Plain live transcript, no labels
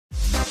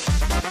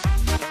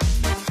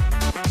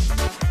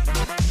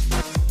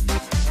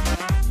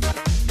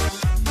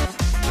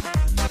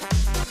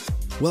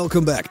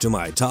Welcome back to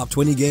my top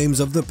 20 games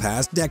of the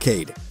past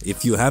decade.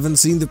 If you haven't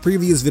seen the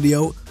previous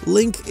video,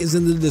 link is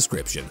in the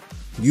description.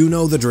 You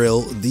know the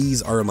drill,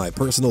 these are my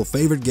personal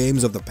favorite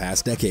games of the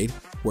past decade,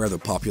 where the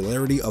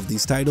popularity of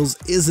these titles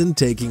isn't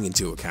taken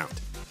into account.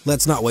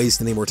 Let's not waste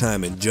any more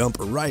time and jump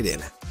right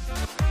in.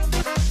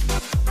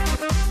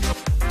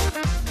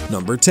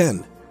 Number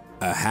 10.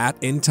 A Hat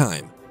in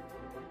Time.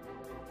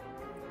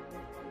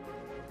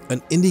 An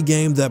indie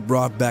game that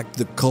brought back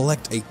the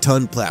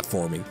collect-a-ton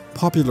platforming,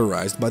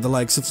 popularized by the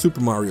likes of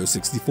Super Mario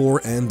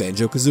 64 and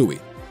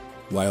Banjo-Kazooie.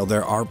 While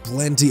there are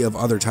plenty of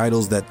other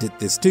titles that did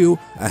this too,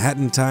 A Hat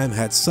in Time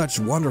had such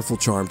wonderful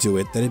charm to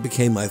it that it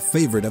became my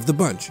favorite of the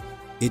bunch.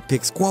 It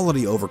picks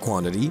quality over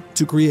quantity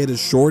to create a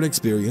short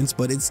experience,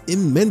 but it's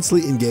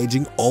immensely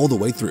engaging all the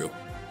way through.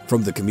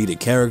 From the comedic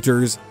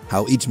characters,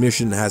 how each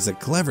mission has a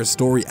clever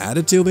story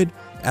added to it,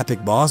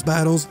 epic boss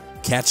battles,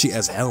 catchy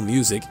as hell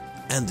music,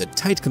 and the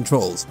tight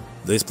controls,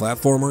 this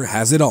platformer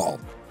has it all.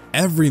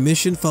 Every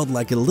mission felt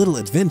like a little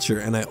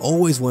adventure and I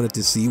always wanted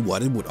to see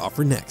what it would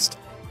offer next.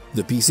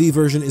 The PC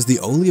version is the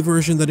only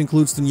version that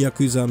includes the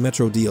Yakuza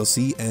Metro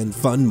DLC and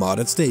fun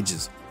modded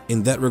stages.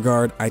 In that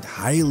regard, I'd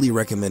highly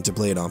recommend to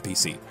play it on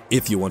PC,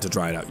 if you want to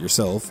try it out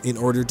yourself in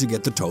order to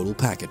get the total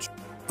package.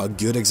 A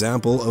good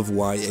example of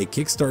why a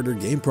Kickstarter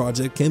game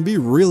project can be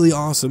really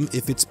awesome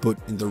if it's put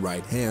in the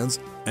right hands,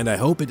 and I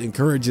hope it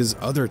encourages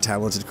other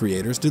talented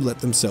creators to let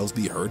themselves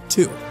be heard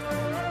too.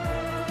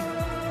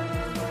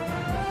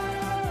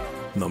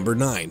 Number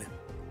 9.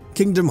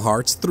 Kingdom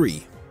Hearts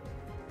 3.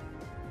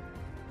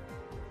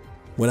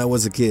 When I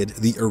was a kid,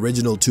 the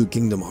original two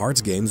Kingdom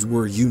Hearts games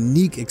were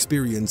unique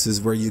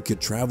experiences where you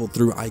could travel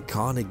through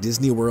iconic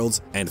Disney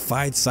worlds and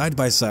fight side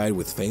by side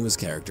with famous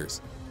characters.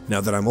 Now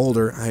that I'm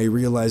older, I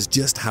realize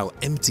just how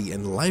empty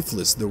and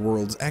lifeless the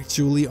worlds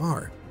actually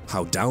are,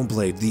 how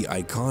downplayed the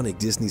iconic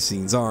Disney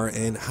scenes are,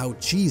 and how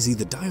cheesy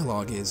the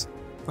dialogue is.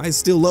 I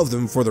still love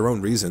them for their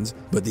own reasons,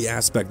 but the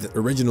aspect that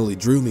originally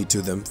drew me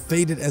to them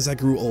faded as I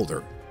grew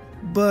older.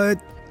 But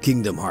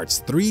Kingdom Hearts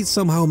 3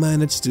 somehow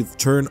managed to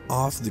turn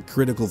off the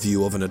critical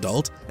view of an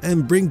adult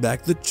and bring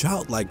back the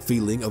childlike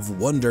feeling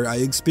of wonder I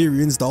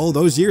experienced all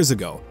those years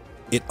ago.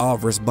 It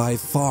offers by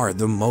far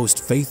the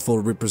most faithful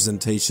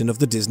representation of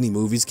the Disney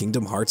movies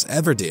Kingdom Hearts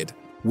ever did,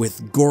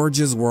 with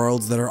gorgeous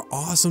worlds that are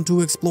awesome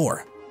to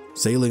explore.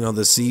 Sailing on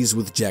the seas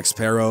with Jack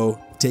Sparrow,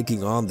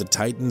 taking on the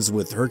Titans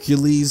with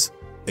Hercules,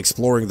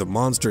 exploring the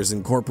Monsters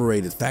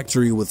Incorporated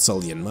factory with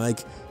Sully and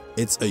Mike,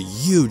 it's a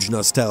huge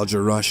nostalgia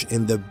rush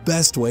in the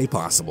best way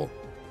possible.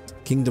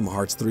 Kingdom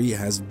Hearts 3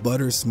 has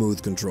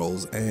butter-smooth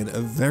controls and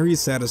a very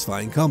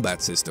satisfying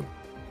combat system.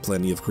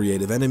 Plenty of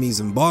creative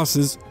enemies and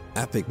bosses,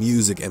 epic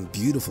music and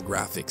beautiful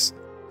graphics.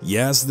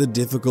 Yes, the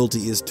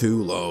difficulty is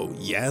too low.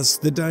 Yes,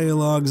 the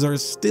dialogues are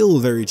still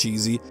very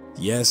cheesy.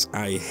 Yes,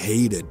 I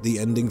hated the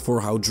ending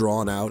for how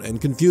drawn out and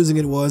confusing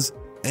it was.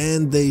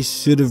 And they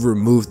should have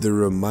removed the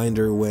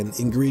reminder when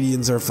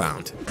ingredients are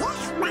found.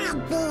 This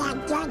might be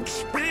a good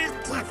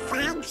spot to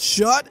find.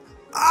 Shut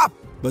up!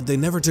 But they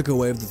never took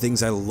away the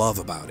things I love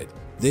about it.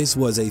 This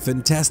was a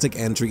fantastic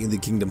entry in the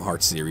Kingdom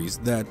Hearts series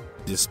that,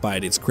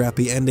 despite its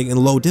crappy ending and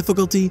low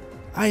difficulty,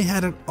 I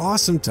had an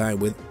awesome time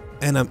with,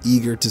 and I'm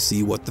eager to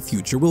see what the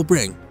future will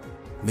bring.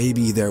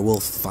 Maybe there will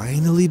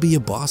finally be a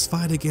boss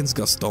fight against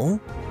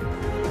Gaston?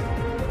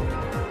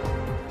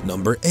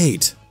 Number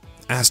 8.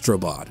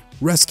 Astrobot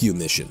Rescue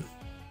Mission.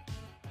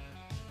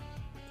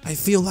 I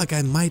feel like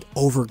I might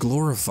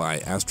over-glorify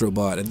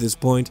Astrobot at this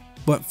point,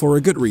 but for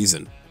a good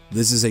reason.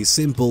 This is a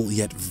simple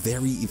yet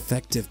very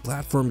effective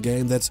platform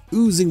game that's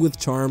oozing with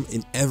charm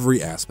in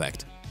every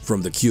aspect.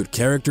 From the cute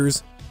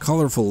characters,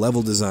 colorful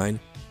level design,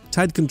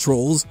 tight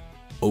controls,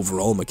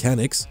 overall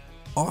mechanics,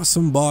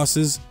 awesome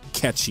bosses,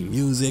 catchy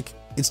music,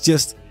 it's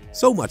just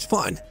so much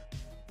fun.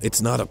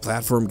 It's not a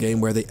platform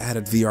game where they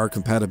added VR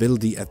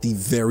compatibility at the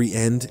very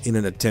end in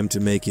an attempt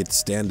to make it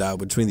stand out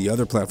between the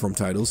other platform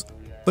titles,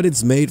 but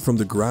it's made from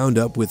the ground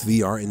up with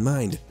VR in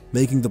mind,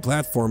 making the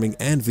platforming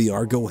and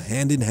VR go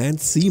hand in hand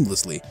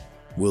seamlessly.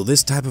 Will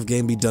this type of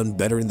game be done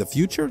better in the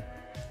future?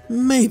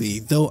 Maybe,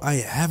 though I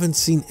haven't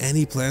seen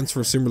any plans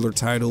for similar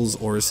titles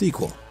or a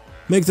sequel.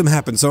 Make them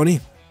happen,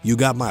 Sony. You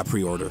got my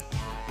pre-order.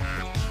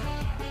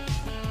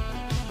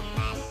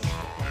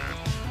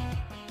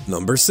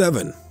 Number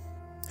 7.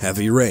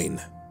 Heavy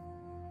Rain.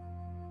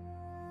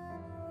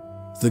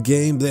 The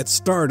game that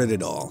started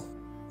it all.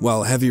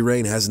 While Heavy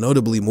Rain has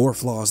notably more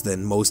flaws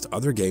than most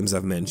other games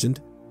I've mentioned,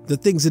 the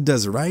things it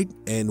does right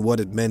and what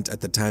it meant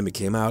at the time it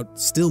came out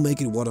still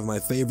make it one of my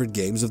favorite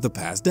games of the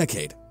past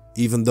decade.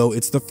 Even though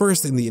it's the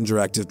first in the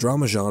interactive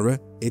drama genre,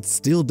 it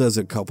still does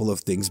a couple of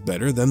things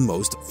better than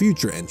most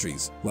future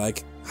entries,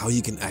 like how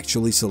you can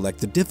actually select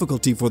the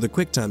difficulty for the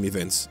QuickTime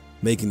events,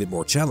 making it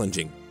more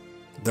challenging.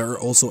 There are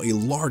also a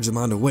large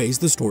amount of ways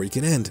the story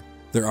can end.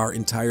 There are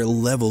entire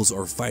levels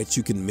or fights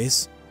you can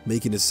miss,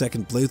 making a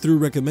second playthrough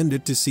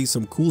recommended to see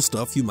some cool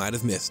stuff you might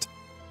have missed.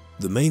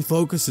 The main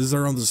focuses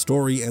are on the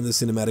story and the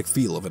cinematic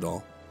feel of it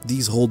all.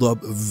 These hold up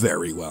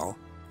very well.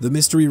 The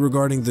mystery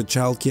regarding the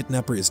child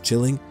kidnapper is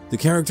chilling, the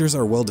characters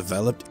are well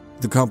developed,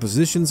 The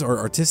compositions are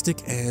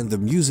artistic and the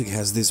music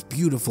has this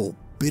beautiful,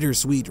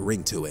 bittersweet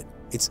ring to it.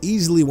 It's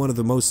easily one of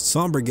the most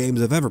somber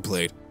games I've ever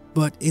played,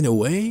 but in a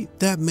way,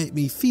 that made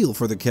me feel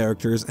for the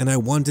characters and I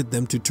wanted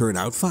them to turn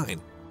out fine.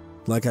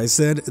 Like I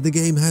said, the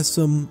game has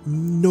some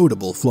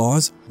notable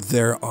flaws.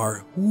 There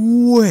are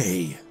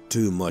way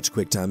too much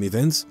QuickTime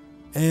events,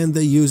 and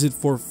they use it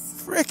for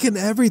frickin'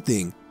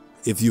 everything.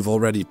 If you've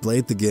already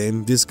played the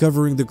game,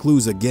 discovering the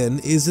clues again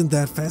isn't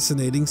that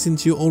fascinating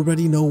since you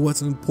already know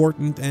what's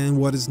important and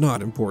what is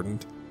not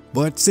important.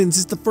 But since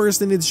it's the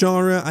first in its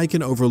genre, I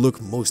can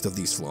overlook most of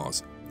these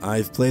flaws.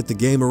 I've played the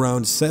game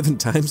around 7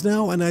 times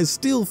now and I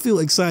still feel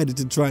excited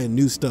to try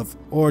new stuff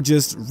or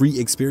just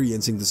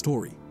re-experiencing the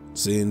story.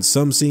 Since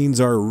some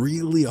scenes are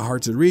really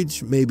hard to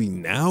reach, maybe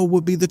now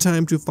would be the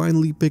time to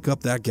finally pick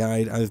up that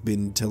guide I've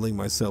been telling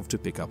myself to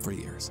pick up for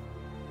years.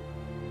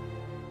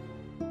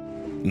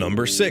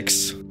 Number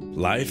 6.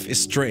 Life is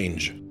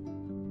Strange.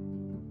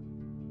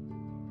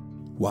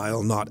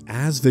 While not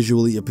as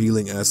visually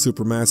appealing as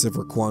Supermassive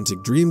or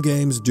Quantic Dream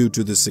games due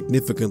to the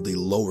significantly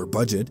lower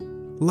budget,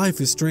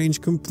 Life is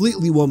Strange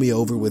completely won me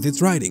over with its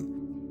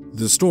writing.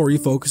 The story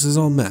focuses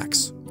on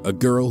Max, a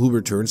girl who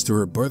returns to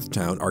her birth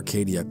town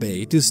Arcadia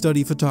Bay to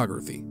study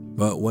photography.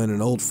 But when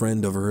an old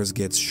friend of hers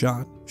gets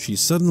shot, she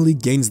suddenly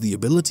gains the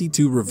ability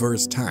to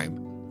reverse time.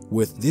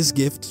 With this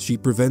gift, she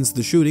prevents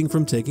the shooting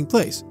from taking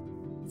place.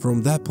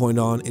 From that point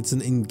on, it's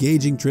an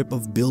engaging trip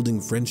of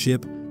building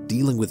friendship,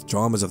 dealing with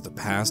traumas of the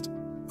past,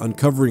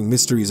 uncovering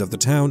mysteries of the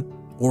town,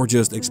 or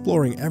just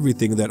exploring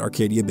everything that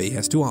Arcadia Bay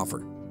has to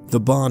offer.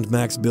 The bond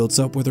Max builds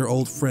up with her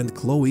old friend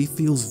Chloe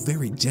feels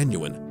very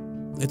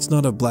genuine. It's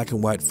not a black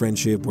and white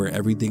friendship where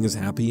everything is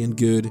happy and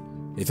good.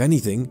 If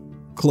anything,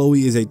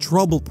 Chloe is a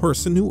troubled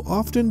person who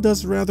often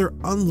does rather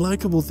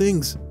unlikable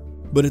things.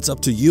 But it's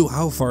up to you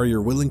how far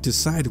you're willing to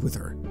side with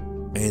her.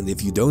 And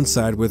if you don't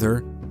side with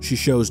her, she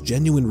shows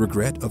genuine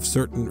regret of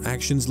certain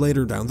actions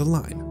later down the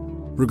line.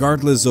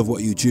 Regardless of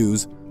what you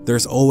choose,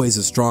 there's always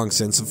a strong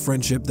sense of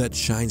friendship that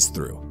shines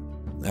through.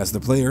 As the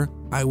player,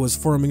 I was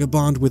forming a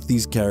bond with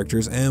these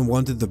characters and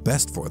wanted the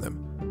best for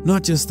them.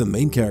 Not just the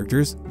main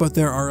characters, but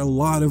there are a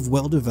lot of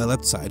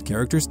well-developed side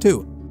characters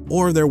too.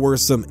 Or there were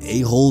some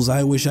a-holes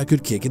I wish I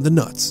could kick in the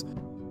nuts.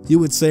 You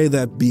would say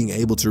that being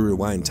able to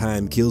rewind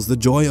time kills the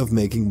joy of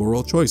making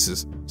moral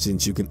choices,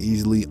 since you can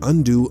easily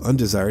undo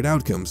undesired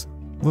outcomes.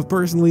 But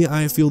personally,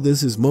 I feel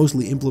this is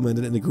mostly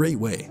implemented in a great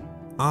way.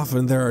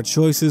 Often there are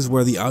choices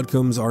where the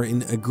outcomes are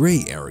in a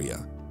gray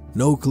area.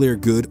 No clear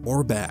good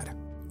or bad.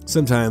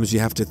 Sometimes you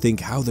have to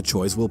think how the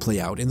choice will play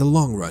out in the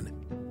long run.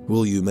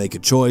 Will you make a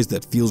choice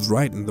that feels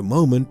right in the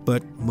moment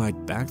but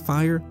might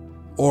backfire?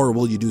 Or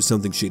will you do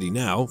something shitty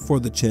now for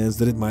the chance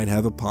that it might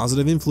have a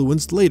positive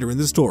influence later in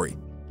the story?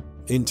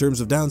 In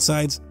terms of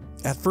downsides,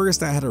 at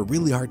first I had a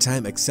really hard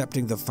time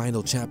accepting the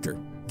final chapter,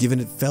 given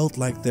it felt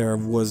like there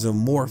was a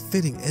more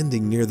fitting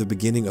ending near the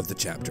beginning of the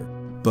chapter.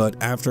 But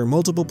after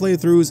multiple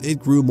playthroughs, it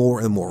grew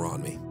more and more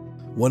on me.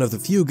 One of the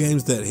few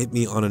games that hit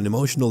me on an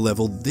emotional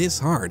level this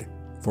hard.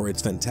 For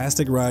its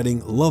fantastic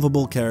writing,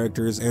 lovable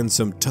characters, and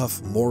some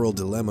tough moral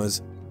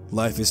dilemmas,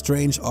 Life is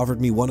Strange offered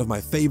me one of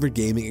my favorite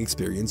gaming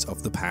experiences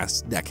of the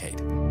past decade.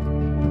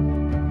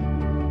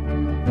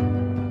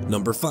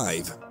 Number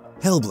 5.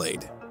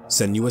 Hellblade: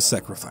 Senua's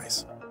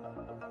Sacrifice.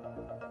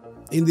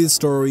 In this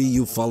story,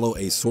 you follow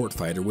a sword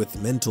fighter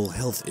with mental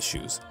health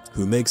issues,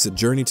 who makes a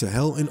journey to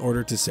hell in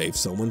order to save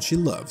someone she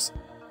loves.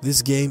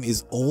 This game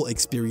is all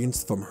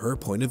experienced from her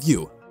point of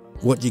view.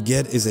 What you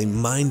get is a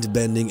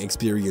mind-bending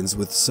experience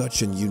with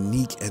such an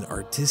unique and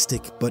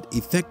artistic but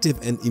effective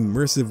and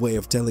immersive way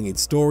of telling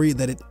its story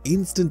that it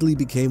instantly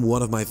became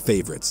one of my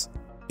favorites.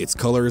 Its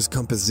colors,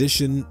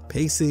 composition,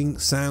 pacing,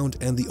 sound,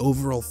 and the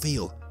overall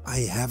feel. I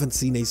haven't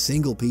seen a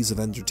single piece of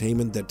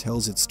entertainment that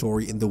tells its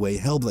story in the way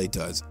Hellblade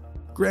does.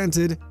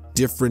 Granted,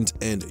 different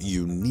and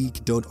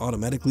unique don't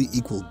automatically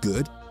equal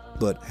good,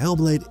 but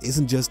Hellblade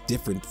isn't just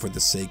different for the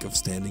sake of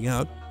standing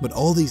out, but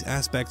all these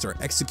aspects are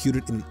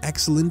executed in an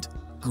excellent,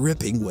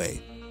 gripping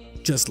way.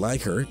 Just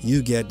like her,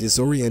 you get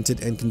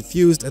disoriented and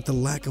confused at the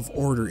lack of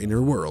order in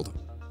her world,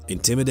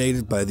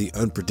 intimidated by the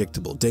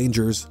unpredictable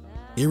dangers,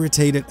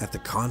 irritated at the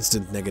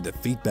constant negative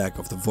feedback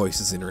of the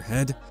voices in her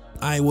head.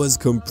 I was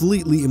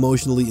completely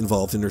emotionally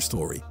involved in her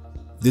story.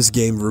 This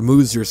game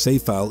removes your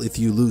save file if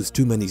you lose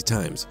too many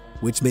times,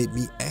 which made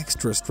me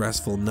extra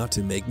stressful not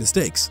to make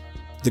mistakes.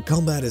 The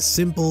combat is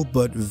simple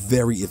but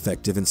very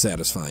effective and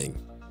satisfying.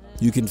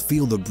 You can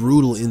feel the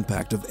brutal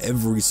impact of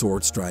every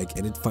sword strike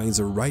and it finds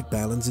a right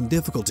balance in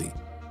difficulty.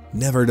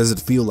 Never does it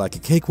feel like a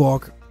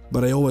cakewalk,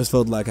 but I always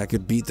felt like I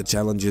could beat the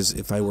challenges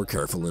if I were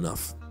careful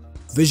enough.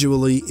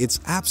 Visually, it's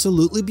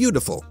absolutely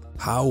beautiful.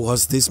 How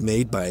was this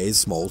made by a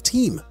small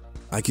team?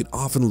 I could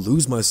often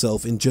lose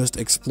myself in just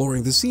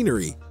exploring the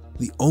scenery.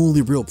 The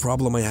only real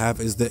problem I have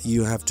is that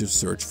you have to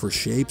search for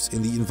shapes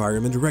in the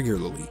environment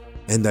regularly.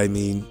 And I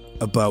mean,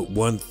 about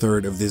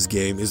 1/3 of this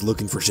game is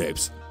looking for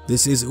shapes.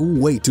 This is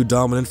way too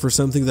dominant for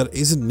something that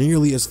isn't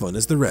nearly as fun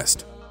as the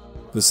rest.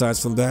 Besides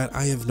from that,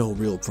 I have no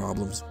real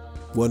problems.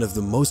 One of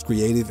the most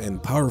creative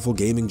and powerful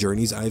gaming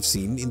journeys I've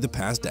seen in the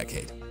past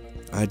decade.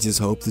 I just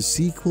hope the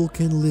sequel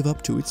can live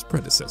up to its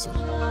predecessor.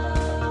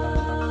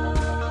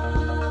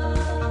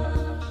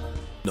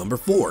 Number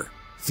 4.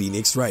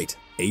 Phoenix Wright,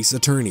 Ace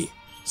Attorney,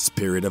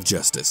 Spirit of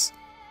Justice.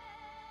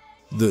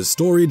 The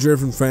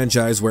story-driven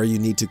franchise where you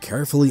need to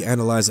carefully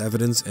analyze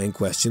evidence and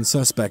question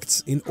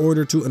suspects in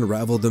order to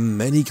unravel the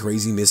many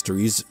crazy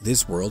mysteries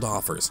this world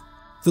offers.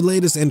 The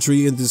latest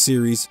entry in the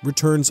series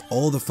returns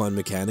all the fun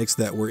mechanics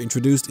that were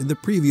introduced in the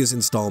previous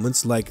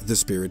installments, like the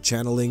spirit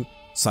channeling,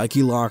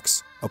 psyche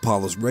locks,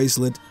 Apollo's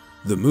bracelet,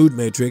 the mood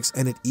matrix,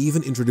 and it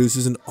even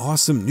introduces an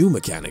awesome new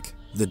mechanic,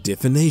 the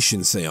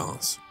divination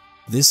seance.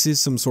 This is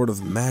some sort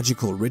of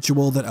magical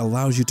ritual that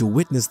allows you to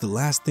witness the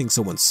last thing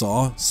someone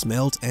saw,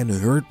 smelled, and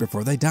heard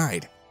before they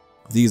died.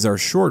 These are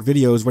short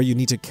videos where you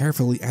need to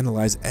carefully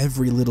analyze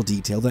every little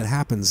detail that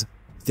happens,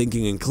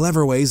 thinking in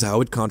clever ways how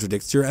it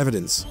contradicts your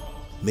evidence.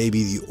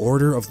 Maybe the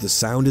order of the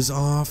sound is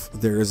off,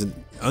 there is an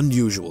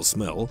unusual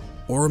smell,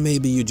 or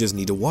maybe you just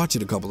need to watch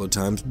it a couple of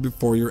times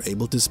before you're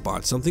able to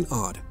spot something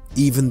odd.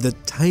 Even the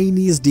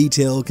tiniest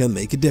detail can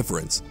make a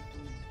difference.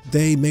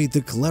 They made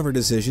the clever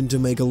decision to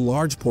make a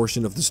large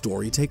portion of the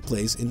story take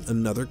place in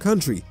another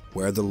country,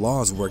 where the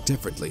laws work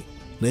differently.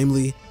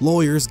 Namely,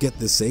 lawyers get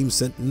the same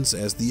sentence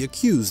as the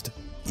accused,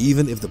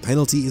 even if the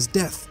penalty is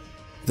death.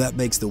 That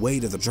makes the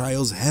weight of the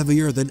trials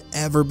heavier than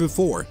ever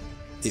before.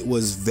 It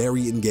was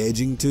very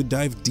engaging to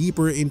dive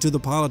deeper into the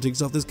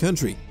politics of this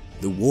country,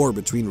 the war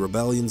between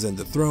rebellions and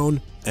the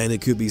throne, and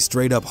it could be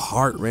straight up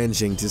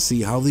heart-wrenching to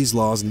see how these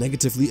laws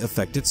negatively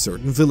affected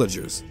certain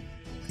villagers.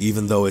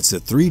 Even though it's a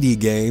 3D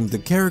game, the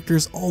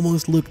characters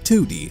almost look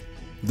 2D.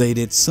 They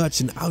did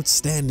such an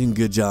outstanding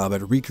good job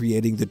at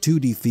recreating the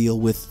 2D feel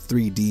with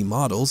 3D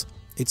models,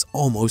 it's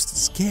almost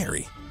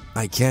scary.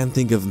 I can't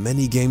think of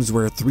many games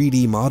where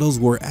 3D models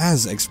were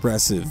as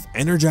expressive,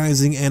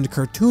 energizing, and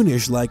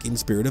cartoonish like in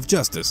Spirit of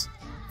Justice.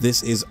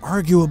 This is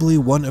arguably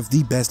one of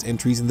the best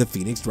entries in the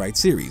Phoenix Wright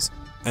series,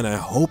 and I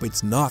hope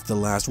it's not the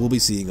last we'll be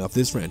seeing of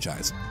this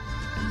franchise.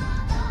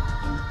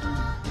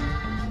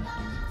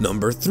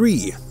 Number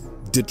 3.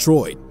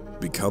 Detroit: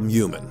 Become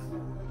Human.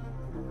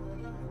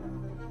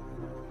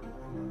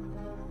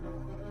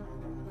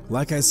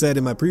 Like I said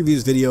in my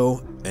previous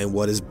video, and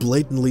what is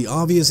blatantly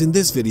obvious in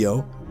this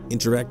video,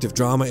 interactive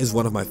drama is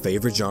one of my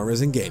favorite genres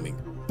in gaming.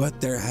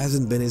 But there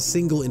hasn't been a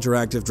single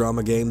interactive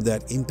drama game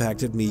that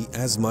impacted me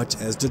as much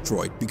as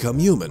Detroit: Become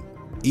Human.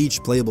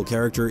 Each playable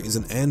character is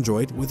an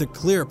android with a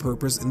clear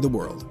purpose in the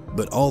world,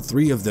 but all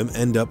 3 of them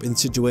end up in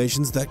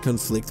situations that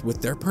conflict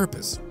with their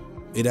purpose.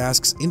 It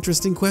asks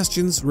interesting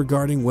questions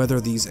regarding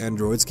whether these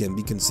androids can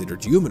be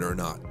considered human or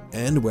not,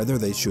 and whether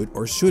they should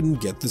or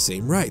shouldn't get the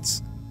same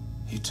rights.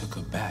 He took a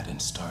bat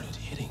and started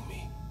hitting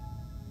me.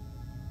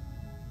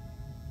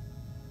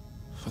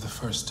 For the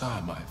first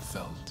time, I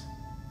felt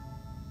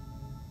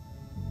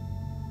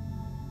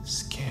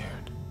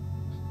scared.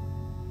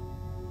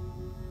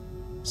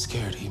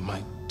 Scared he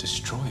might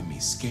destroy me,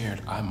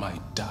 scared I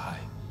might die.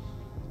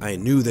 I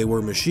knew they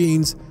were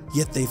machines,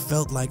 yet they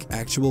felt like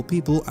actual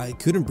people I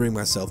couldn't bring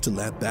myself to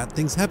let bad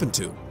things happen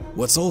to.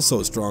 What's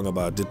also strong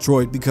about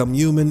Detroit: Become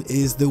Human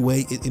is the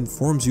way it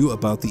informs you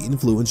about the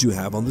influence you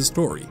have on the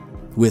story.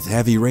 With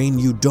Heavy Rain,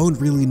 you don't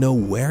really know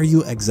where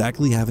you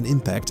exactly have an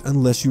impact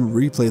unless you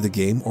replay the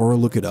game or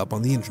look it up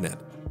on the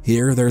internet.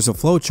 Here, there's a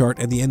flowchart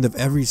at the end of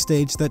every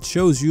stage that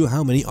shows you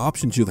how many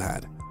options you've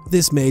had.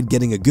 This made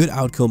getting a good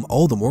outcome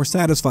all the more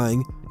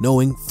satisfying,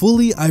 knowing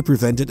fully I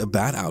prevented a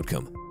bad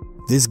outcome.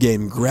 This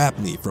game grabbed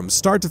me from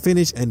start to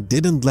finish and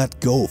didn't let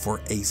go for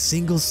a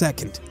single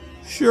second.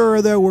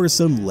 Sure, there were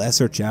some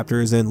lesser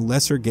chapters and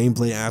lesser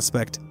gameplay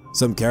aspect,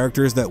 some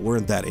characters that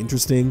weren't that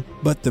interesting,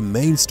 but the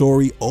main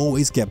story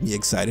always kept me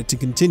excited to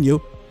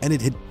continue, and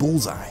it hit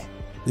bullseye.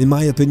 In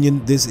my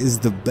opinion, this is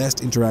the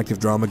best interactive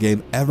drama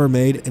game ever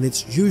made, and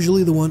it's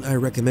usually the one I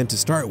recommend to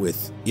start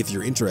with if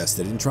you're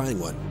interested in trying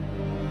one.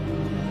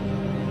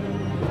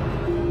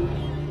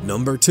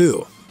 Number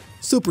 2.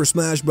 Super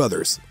Smash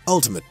Bros.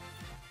 Ultimate.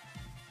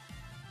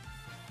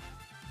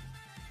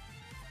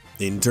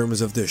 In terms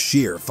of the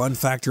sheer fun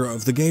factor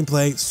of the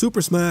gameplay,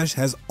 Super Smash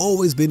has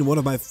always been one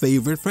of my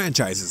favorite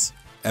franchises.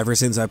 Ever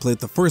since I played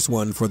the first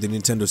one for the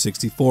Nintendo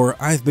 64,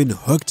 I've been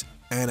hooked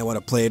and I want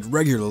to play it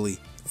regularly.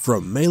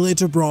 From Melee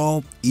to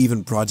Brawl,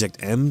 even Project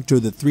M to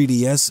the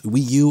 3DS,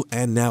 Wii U,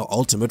 and now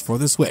Ultimate for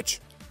the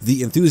Switch.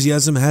 The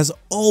enthusiasm has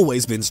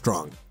always been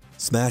strong.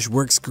 Smash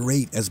works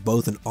great as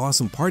both an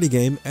awesome party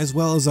game as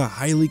well as a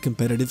highly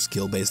competitive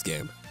skill-based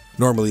game.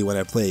 Normally when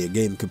I play a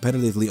game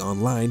competitively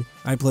online,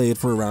 I play it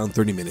for around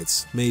 30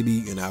 minutes,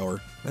 maybe an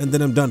hour, and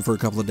then I'm done for a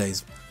couple of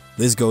days.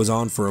 This goes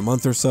on for a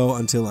month or so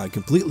until I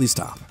completely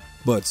stop.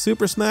 But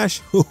Super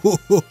Smash?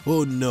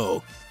 Oh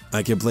no!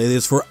 I can play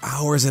this for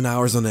hours and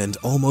hours on end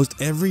almost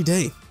every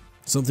day.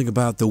 Something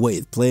about the way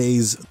it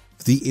plays,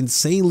 the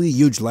insanely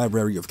huge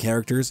library of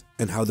characters,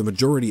 and how the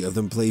majority of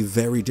them play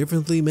very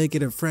differently make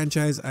it a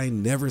franchise I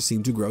never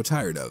seem to grow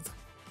tired of.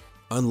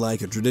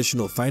 Unlike a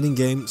traditional fighting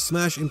game,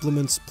 Smash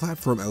implements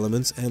platform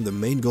elements and the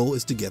main goal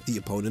is to get the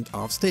opponent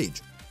off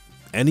stage.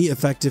 Any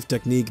effective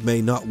technique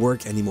may not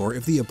work anymore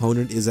if the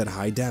opponent is at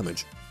high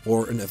damage.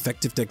 or an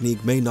effective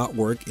technique may not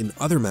work in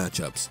other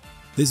matchups.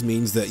 This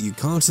means that you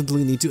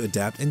constantly need to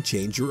adapt and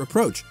change your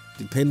approach,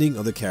 depending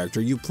on the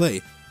character you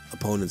play,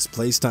 opponent's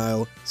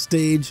playstyle,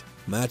 stage,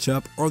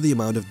 matchup, or the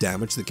amount of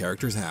damage the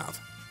characters have,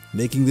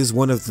 making this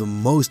one of the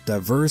most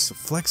diverse,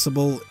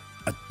 flexible,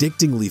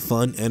 addictingly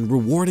fun, and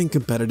rewarding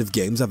competitive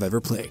games I've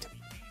ever played.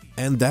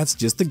 And that's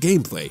just the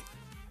gameplay.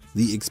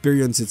 The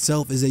experience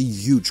itself is a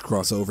huge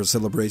crossover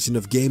celebration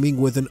of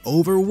gaming with an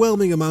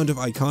overwhelming amount of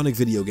iconic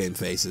video game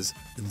faces.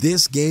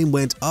 This game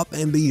went up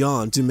and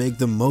beyond to make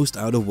the most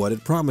out of what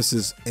it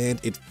promises, and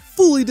it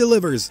fully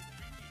delivers.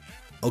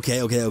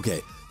 Okay,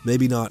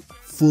 maybe not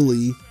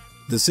fully.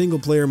 The single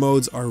player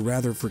modes are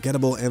rather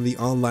forgettable and the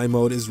online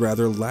mode is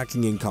rather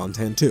lacking in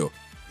content too.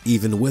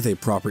 Even with a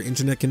proper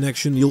internet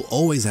connection, you'll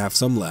always have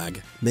some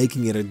lag,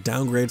 making it a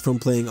downgrade from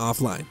playing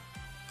offline.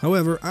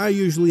 However, I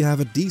usually have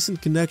a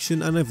decent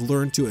connection and I've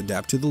learned to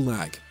adapt to the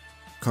lag.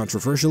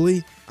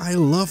 Controversially, I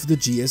love the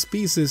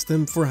GSP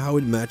system for how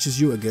it matches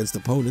you against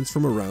opponents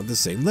from around the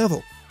same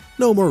level.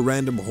 No more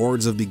random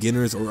hordes of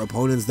beginners or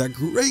opponents that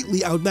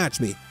greatly outmatch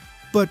me,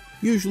 but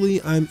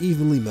usually I'm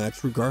evenly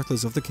matched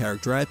regardless of the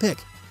character I pick.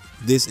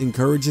 This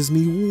encourages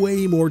me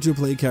way more to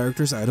play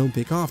characters I don't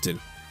pick often.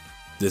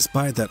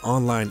 Despite that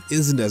online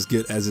isn't as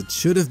good as it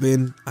should have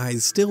been, I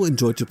still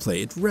enjoy to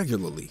play it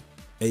regularly.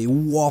 A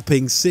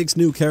whopping 6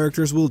 new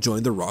characters will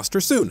join the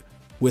roster soon.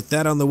 With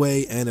that on the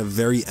way and a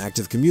very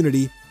active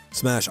community,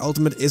 Smash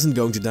Ultimate isn't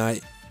going to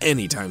die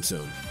anytime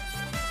soon.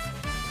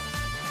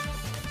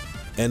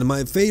 And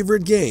my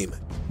favorite game,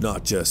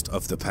 not just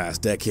of the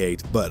past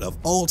decade, but of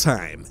all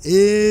time,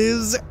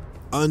 is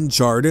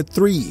Uncharted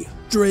 3: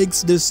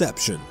 Drake's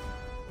Deception.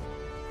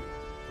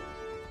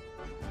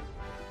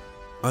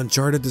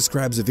 Uncharted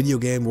describes a video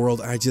game world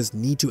I just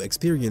need to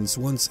experience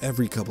once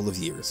every couple of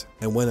years,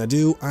 and when I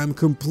do, I'm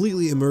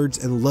completely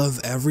immersed and love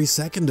every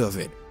second of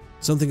it.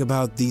 Something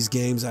about these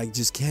games I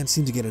just can't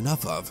seem to get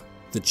enough of.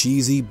 The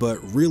cheesy but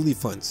really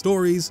fun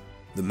stories,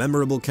 the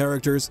memorable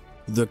characters,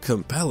 the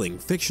compelling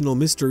fictional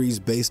mysteries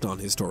based on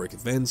historic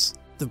events,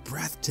 the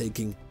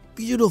breathtaking,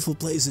 beautiful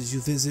places you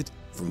visit,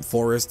 from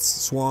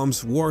forests,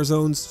 swamps, war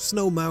zones,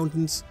 snow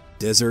mountains,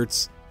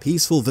 deserts,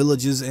 peaceful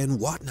villages, and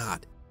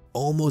whatnot.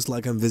 Almost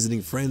like I'm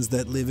visiting friends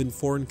that live in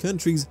foreign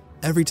countries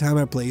every time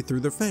I play through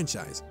their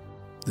franchise.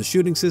 The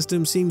shooting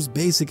system seems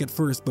basic at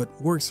first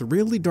but works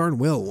really darn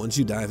well once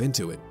you dive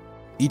into it.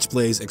 Each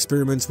place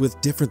experiments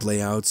with different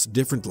layouts,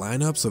 different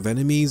lineups of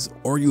enemies,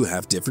 or you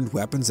have different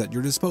weapons at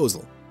your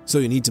disposal, so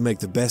you need to make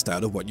the best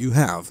out of what you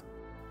have.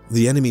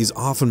 The enemies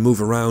often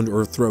move around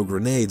or throw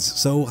grenades,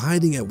 so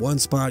hiding at one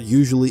spot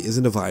usually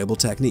isn't a viable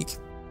technique.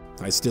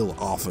 I still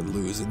often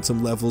lose in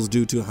some levels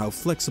due to how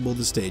flexible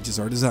the stages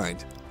are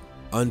designed.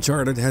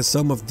 Uncharted has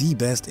some of the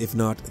best, if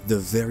not the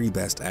very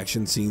best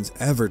action scenes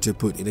ever to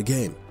put in a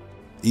game.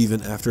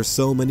 Even after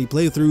so many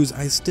playthroughs,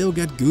 I still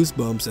get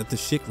goosebumps at the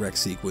shipwreck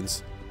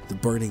sequence, the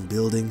burning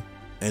building,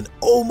 and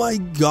oh my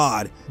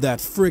god, that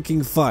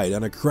freaking fight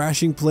on a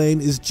crashing plane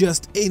is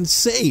just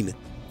insane!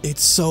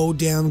 It's so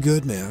damn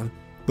good, man.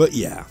 But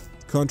yeah,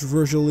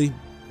 controversially,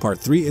 Part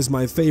 3 is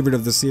my favorite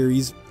of the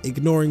series,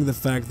 ignoring the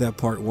fact that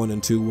Part 1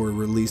 and 2 were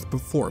released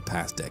before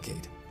past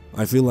decade.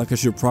 I feel like I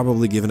should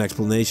probably give an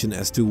explanation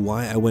as to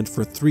why I went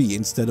for 3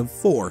 instead of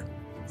 4,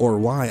 or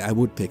why I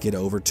would pick it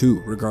over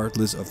 2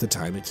 regardless of the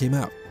time it came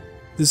out.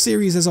 The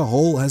series as a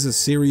whole has a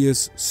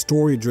serious,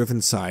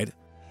 story-driven side.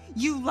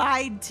 You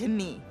lied to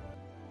me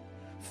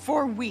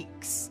for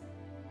weeks.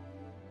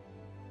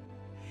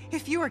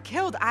 If you were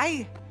killed,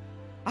 I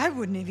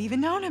wouldn't have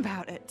even known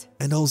about it.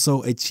 And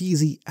also a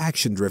cheesy,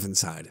 action-driven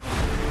side.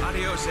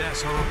 Adios,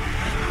 asshole.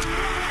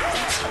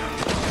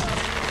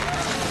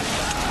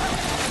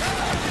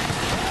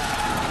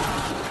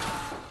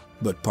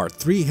 But Part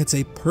 3 hits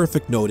a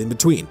perfect note in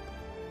between.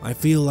 I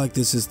feel like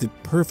this is the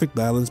perfect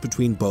balance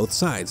between both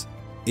sides.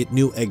 It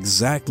knew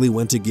exactly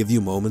when to give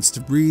you moments to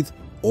breathe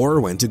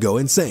or when to go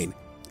insane.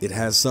 It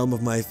has some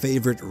of my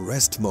favorite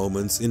rest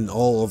moments in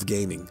all of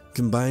gaming,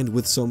 combined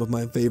with some of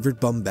my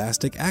favorite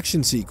bombastic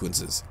action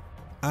sequences.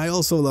 I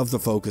also love the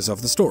focus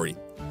of the story,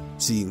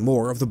 seeing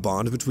more of the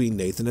bond between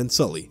Nathan and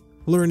Sully,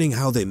 learning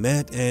how they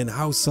met and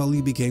how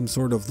Sully became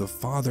sort of the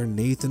father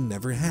Nathan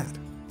never had.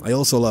 I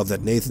also love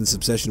that Nathan's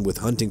obsession with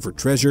hunting for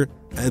treasure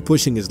and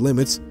pushing his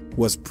limits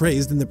was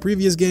praised in the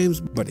previous games,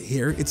 but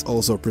here it's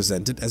also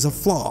presented as a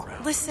flaw.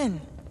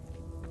 Listen,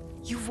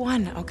 you've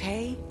won,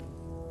 okay?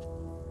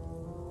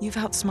 You've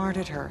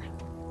outsmarted her.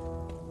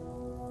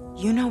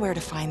 You know where to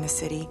find the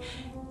city,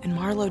 and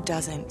Marlowe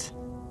doesn't.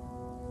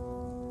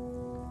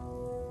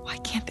 Why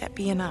can't that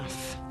be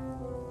enough?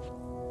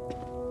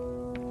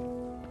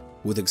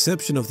 With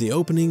exception of the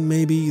opening,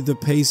 maybe the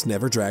pace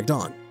never dragged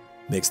on.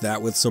 Mix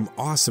that with some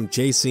awesome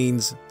chase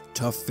scenes,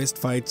 tough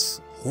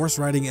fistfights, horse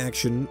riding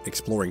action,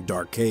 exploring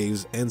dark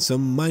caves, and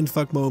some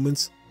mindfuck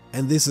moments,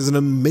 and this is an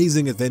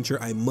amazing adventure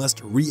I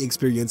must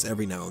re-experience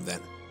every now and then.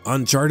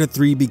 Uncharted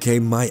 3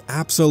 became my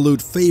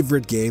absolute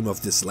favorite game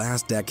of this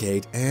last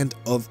decade and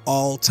of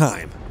all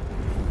time.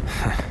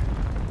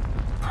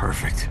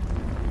 Perfect.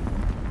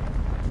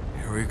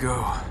 Here we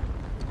go.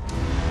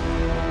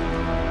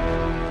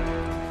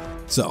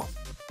 So,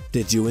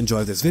 did you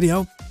enjoy this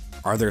video?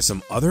 Are there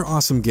some other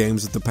awesome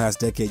games of the past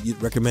decade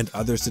you'd recommend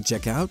others to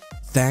check out?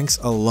 Thanks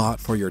a lot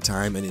for your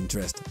time and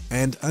interest,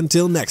 and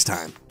until next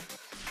time.